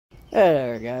Hey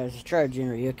there guys, it's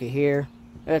Trajan Yuka here.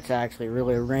 It's actually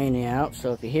really rainy out,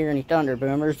 so if you hear any thunder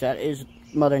boomers, that is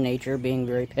Mother Nature being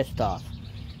very pissed off.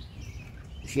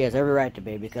 She has every right to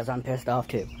be, because I'm pissed off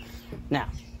too. Now,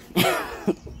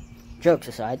 jokes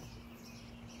aside,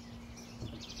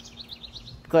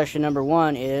 question number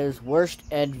 1 is, worst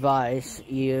advice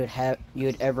you'd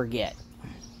ever get?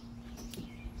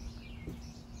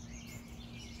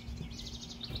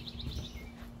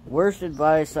 Worst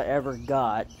advice I ever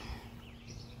got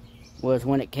was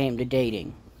when it came to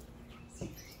dating.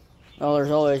 Well, there's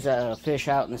always a fish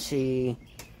out in the sea.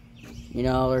 You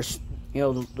know, there's, you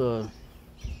know,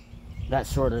 that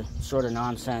sort of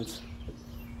nonsense.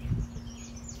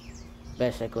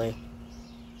 Basically.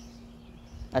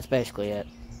 That's basically it.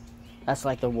 That's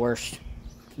like the worst,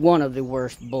 one of the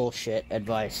worst bullshit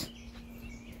advice.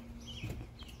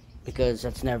 Because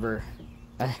that's never,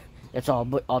 it's all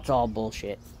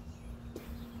bullshit.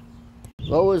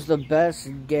 What was the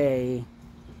best day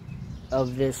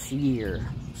of this year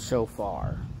so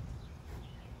far?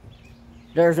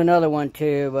 There's another one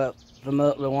too, but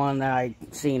the one that I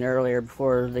seen earlier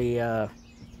before the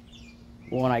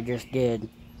one I just did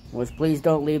was, please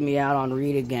don't leave me out on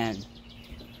read again.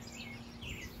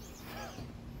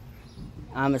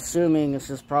 I'm assuming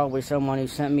this is probably someone who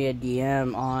sent me a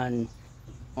DM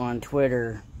on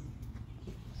Twitter,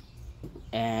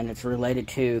 and it's related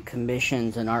to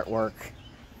commissions and artwork.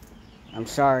 I'm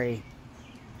sorry,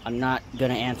 I'm not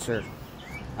gonna answer.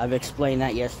 I've explained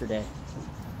that yesterday.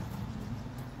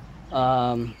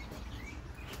 The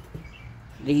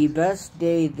best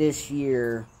day this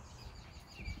year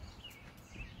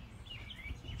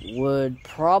would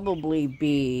probably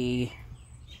be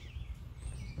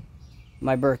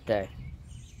my birthday.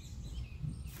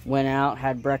 Went out,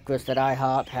 had breakfast at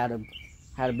IHOP, had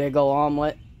a big old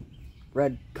omelet,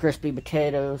 red crispy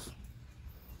potatoes.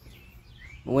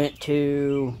 Went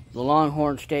to the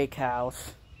Longhorn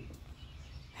Steakhouse,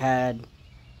 had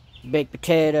baked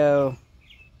potato,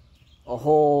 a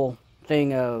whole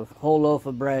loaf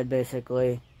of bread,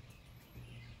 basically.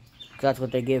 That's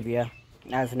what they give you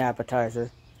as an appetizer.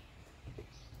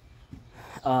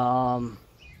 It's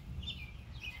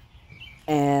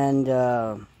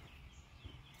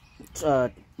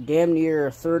a damn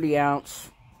near 30-ounce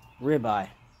ribeye.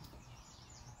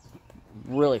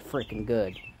 Really freaking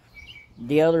good.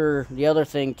 The other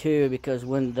thing too, because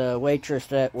when the waitress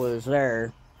that was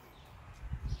there,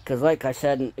 because like I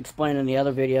said and explained in the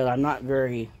other video, I'm not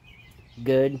very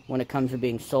good when it comes to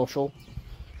being social.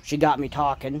 She got me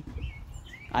talking.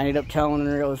 I ended up telling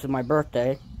her it was my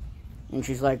birthday, and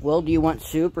she's like, well, do you want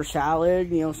soup or salad,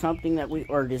 you know, something that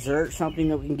or dessert, something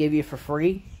that we can give you for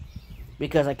free?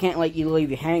 Because I can't let you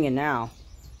leave you hanging now.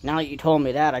 Now that you told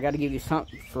me that, I got to give you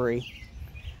something free.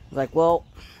 I was like, well,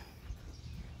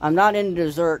 I'm not into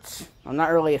desserts. I'm not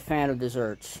really a fan of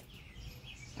desserts.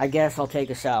 I guess I'll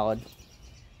take a salad.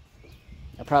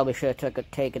 I probably should have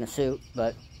taken a soup,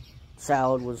 but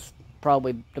salad was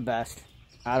probably the best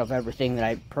out of everything that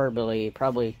I probably,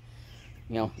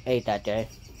 you know, ate that day.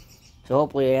 So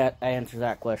hopefully I answered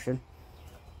that question.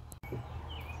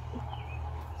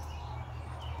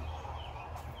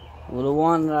 Well, the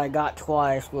one that I got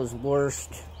twice was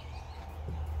worst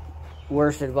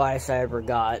advice I ever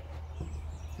got.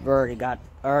 I've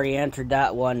already answered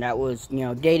that one. That was, you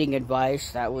know, dating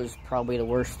advice. That was probably the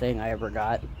worst thing I ever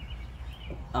got.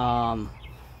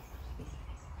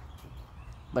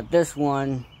 But this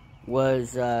one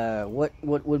was, what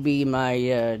would be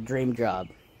my dream job?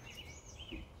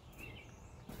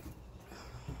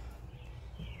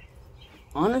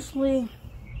 Honestly,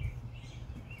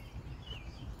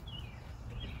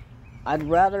 I'd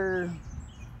rather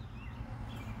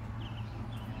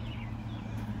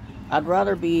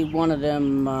be one of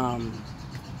them, I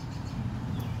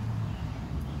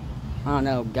don't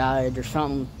know, guides or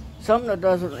something that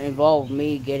doesn't involve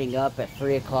me getting up at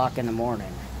 3 o'clock in the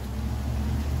morning.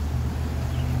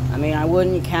 I mean, I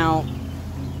wouldn't count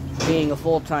being a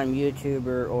full-time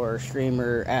YouTuber or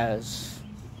streamer as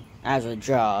a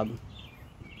job,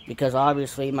 because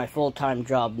obviously my full-time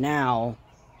job now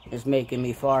is making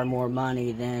me far more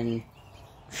money than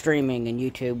streaming and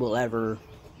YouTube will ever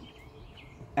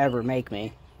make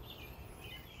me,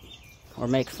 or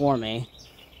make for me,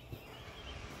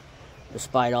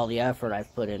 despite all the effort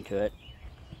I've put into it.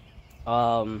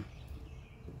 But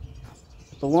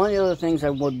one of the other things I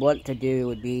would want to do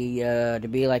would be to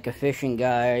be like a fishing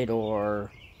guide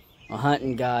or a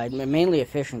hunting guide, mainly a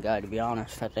fishing guide, to be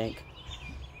honest. I think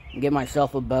get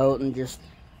myself a boat and just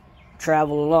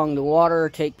travel along the water,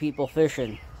 take people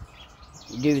fishing,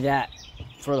 do that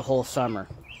for the whole summer.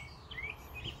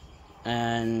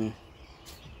 And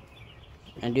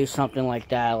and do something like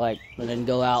that, like, and then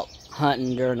go out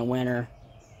hunting during the winter.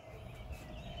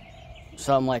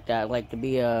 Something like that, like to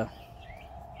be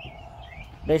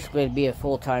basically to be a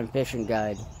full-time fishing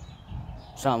guide.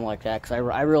 Something like that, because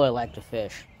I really like to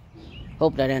fish.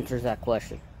 Hope that answers that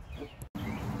question.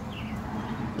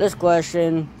 This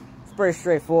question is pretty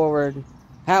straightforward.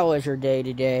 How was your day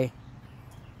today?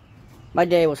 My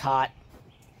day was hot.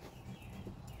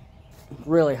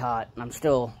 Really hot. I'm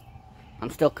still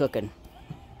cooking.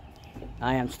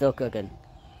 I am still cooking.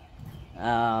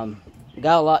 Got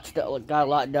a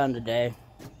lot done today.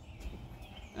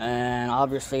 And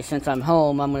obviously, since I'm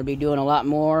home, I'm going to be doing a lot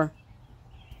more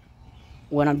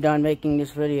when I'm done making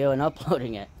this video and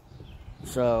uploading it.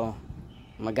 So,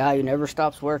 I'm a guy who never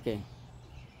stops working.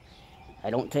 I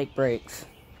don't take breaks.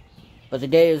 But the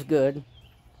day is good.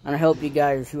 And I hope you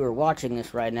guys who are watching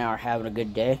this right now are having a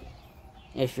good day.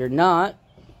 If you're not,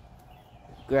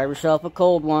 grab yourself a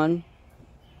cold one.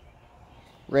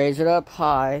 Raise it up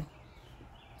high.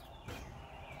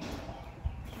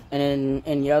 And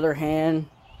in the other hand,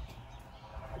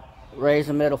 raise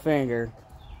a middle finger.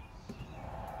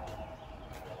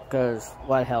 Because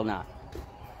why the hell not?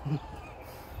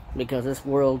 Because this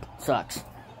world sucks.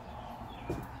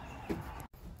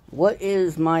 What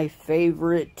is my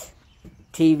favorite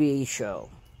TV show?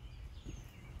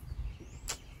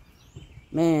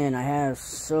 Man, I have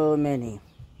so many.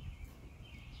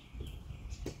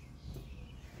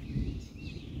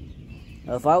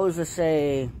 If I was to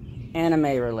say anime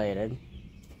related,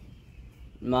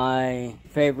 my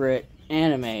favorite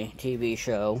anime TV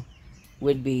show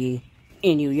would be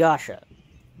Inuyasha,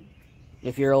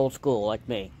 if you're old school like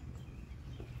me.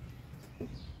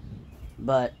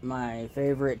 But my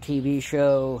favorite TV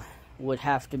show would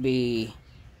have to be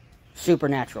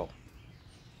Supernatural.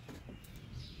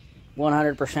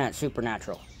 100%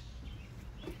 Supernatural.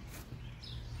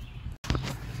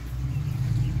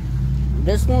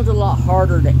 This one's a lot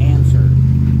harder to answer.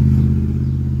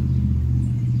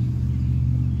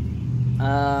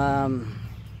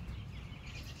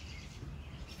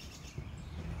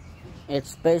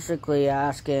 It's basically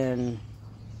asking,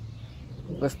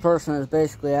 this person is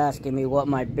basically asking me what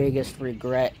my biggest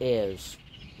regret is.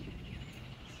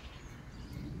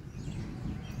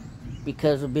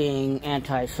 Because of being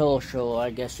antisocial, I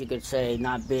guess you could say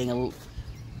not being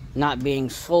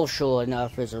social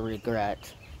enough is a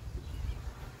regret.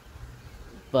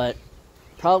 But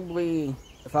probably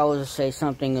if I was to say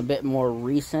something a bit more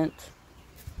recent,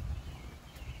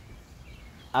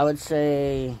 I would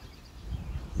say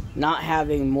not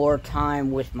having more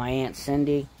time with my Aunt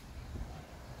Cindy,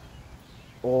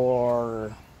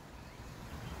 or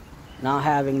not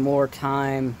having more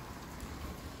time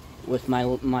with my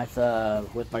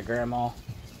grandma.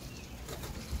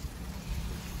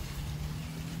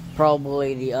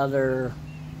 Probably the other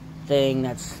thing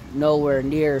that's nowhere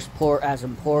near as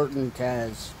important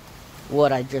as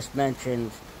what I just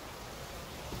mentioned,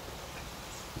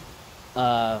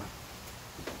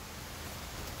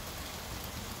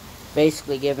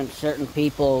 basically giving certain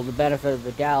people the benefit of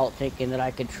the doubt, thinking that I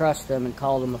could trust them and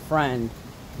call them a friend,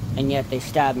 and yet they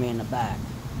stab me in the back.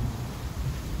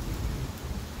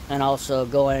 And also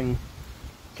going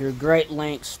through great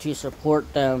lengths to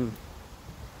support them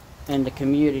in the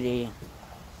community,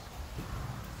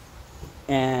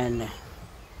 and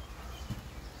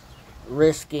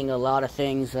risking a lot of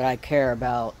things that I care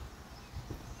about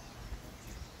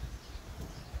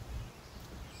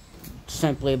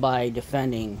simply by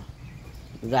defending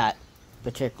that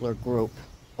particular group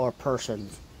or person.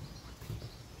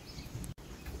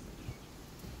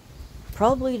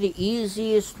 Probably the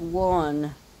easiest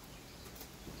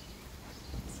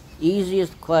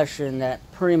question that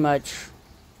pretty much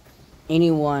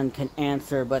anyone can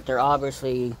answer, but they're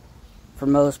obviously, for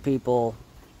most people,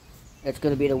 it's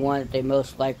going to be the one that they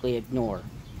most likely ignore.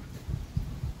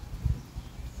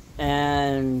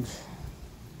 And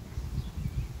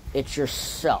it's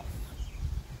yourself.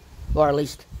 Or at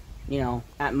least,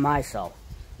 at myself.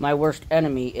 My worst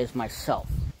enemy is myself.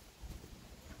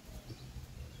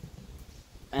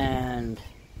 And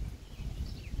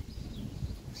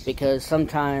because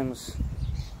sometimes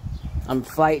I'm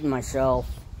fighting myself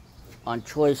on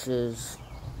choices,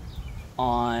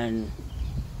 on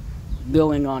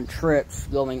going on trips,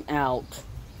 going out,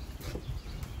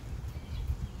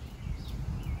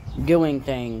 doing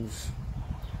things.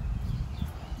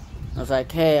 I was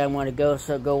like, hey, I want to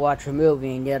go watch a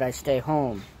movie, and yet I stay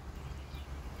home.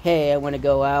 Hey, I want to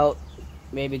go out,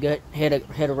 maybe hit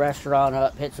a restaurant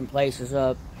up, hit some places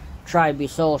up, try to be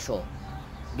social.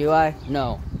 Do I?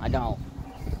 No, I don't.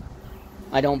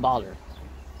 I don't bother.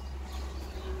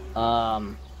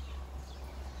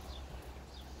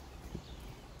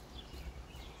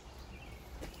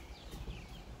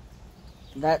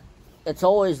 it's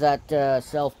always that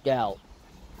self-doubt,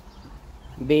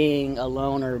 being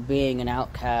alone or being an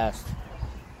outcast,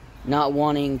 not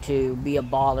wanting to be a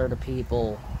bother to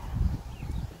people.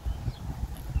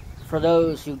 For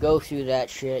those who go through that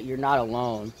shit, you're not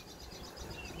alone.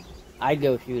 I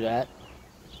go through that.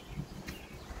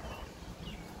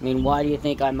 I mean, why do you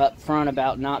think I'm upfront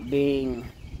about not being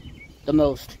the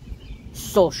most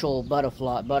social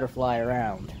butterfly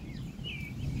around?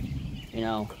 You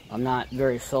know, I'm not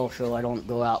very social. I don't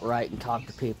go out right and talk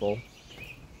to people.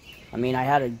 I mean, I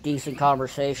had a decent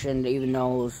conversation, even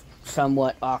though it was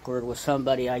somewhat awkward, with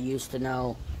somebody I used to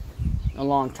know a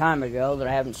long time ago that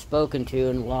I haven't spoken to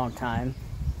in a long time.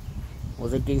 It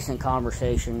was a decent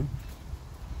conversation.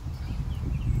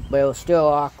 But it was still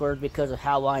awkward because of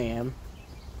how I am.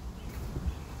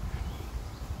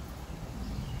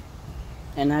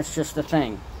 And that's just the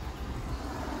thing.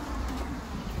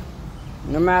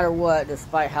 No matter what,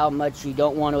 despite how much you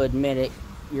don't want to admit it,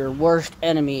 your worst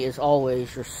enemy is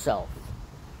always yourself.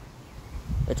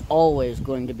 It's always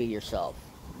going to be yourself.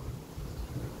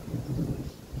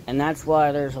 And that's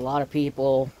why there's a lot of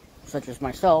people, such as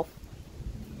myself,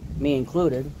 me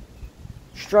included,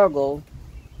 struggle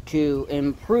to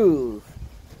improve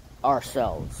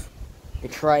ourselves, to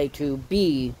try to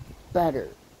be better.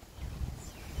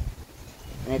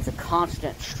 And it's a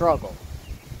constant struggle.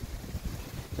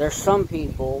 There's some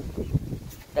people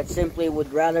that simply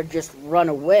would rather just run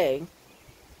away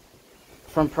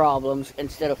from problems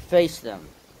instead of face them.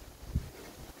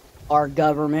 Our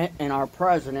government and our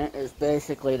president is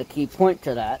basically the key point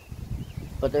to that.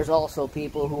 But there's also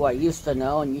people who I used to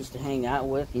know and used to hang out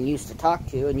with and used to talk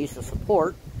to and used to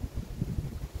support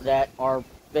that are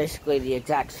basically the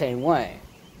exact same way.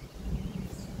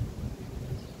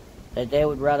 That they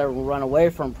would rather run away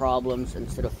from problems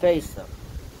instead of face them.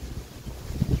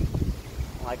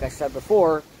 Like I said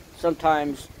before,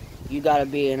 sometimes you gotta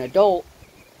be an adult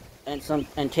and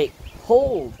take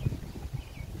hold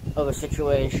of a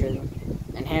situation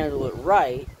and handle it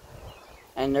right.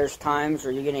 And there's times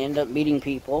where you're gonna end up meeting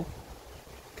people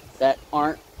that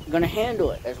aren't gonna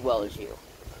handle it as well as you.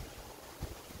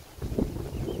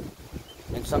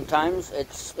 And sometimes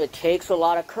it takes a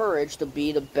lot of courage to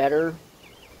be the better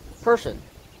person.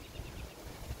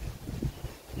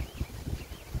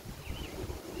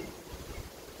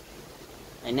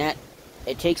 And that,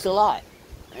 it takes a lot.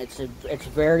 It's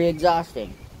very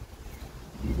exhausting.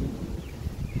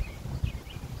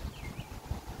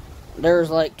 There's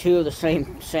like two of the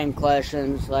same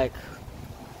questions, like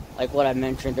what I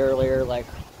mentioned earlier, like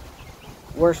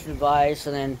worst advice,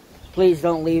 and then please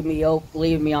don't leave me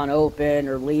on open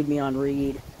or leave me on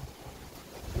read.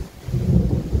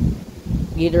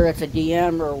 Either it's a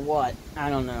DM or what, I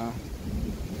don't know.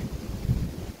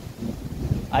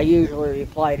 I usually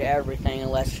reply to everything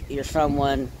unless you're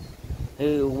someone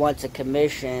who wants a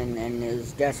commission and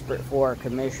is desperate for a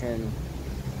commission.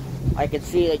 I can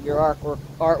see that your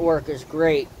artwork is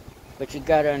great, but you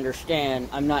gotta understand,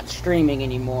 I'm not streaming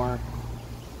anymore.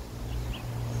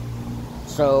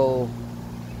 So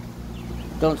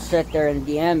don't sit there and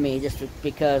DM me just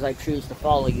because I choose to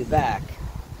follow you back.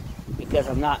 Because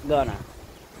I'm not gonna.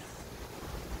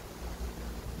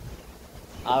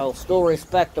 I'll still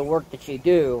respect the work that you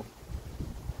do,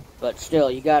 but still,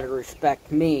 you gotta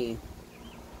respect me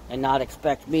and not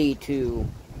expect me to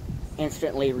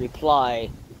instantly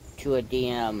reply to a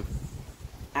DM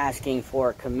asking for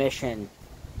a commission.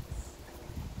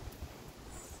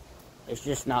 It's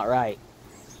just not right.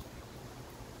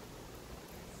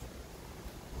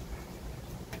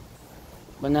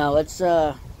 But no, it's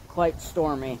quite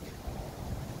stormy.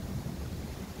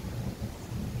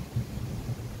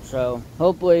 So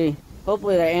hopefully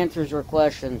that answers your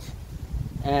questions.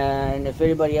 And if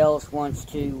anybody else wants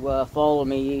to follow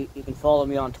me, you can follow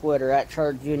me on Twitter at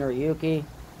ChargedJuniorYuki.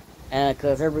 And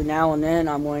because every now and then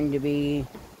I'm going to be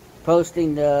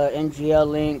posting the NGL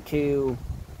link to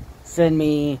send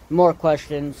me more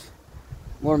questions,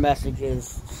 more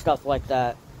messages, stuff like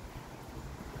that.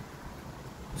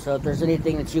 So if there's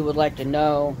anything that you would like to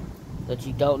know that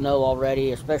you don't know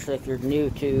already, especially if you're new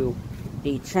to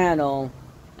the channel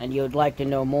and you would like to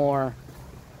know more,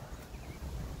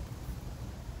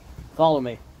 follow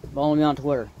me. Follow me on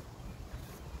Twitter.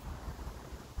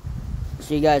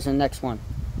 See you guys in the next one.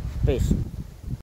 Peace.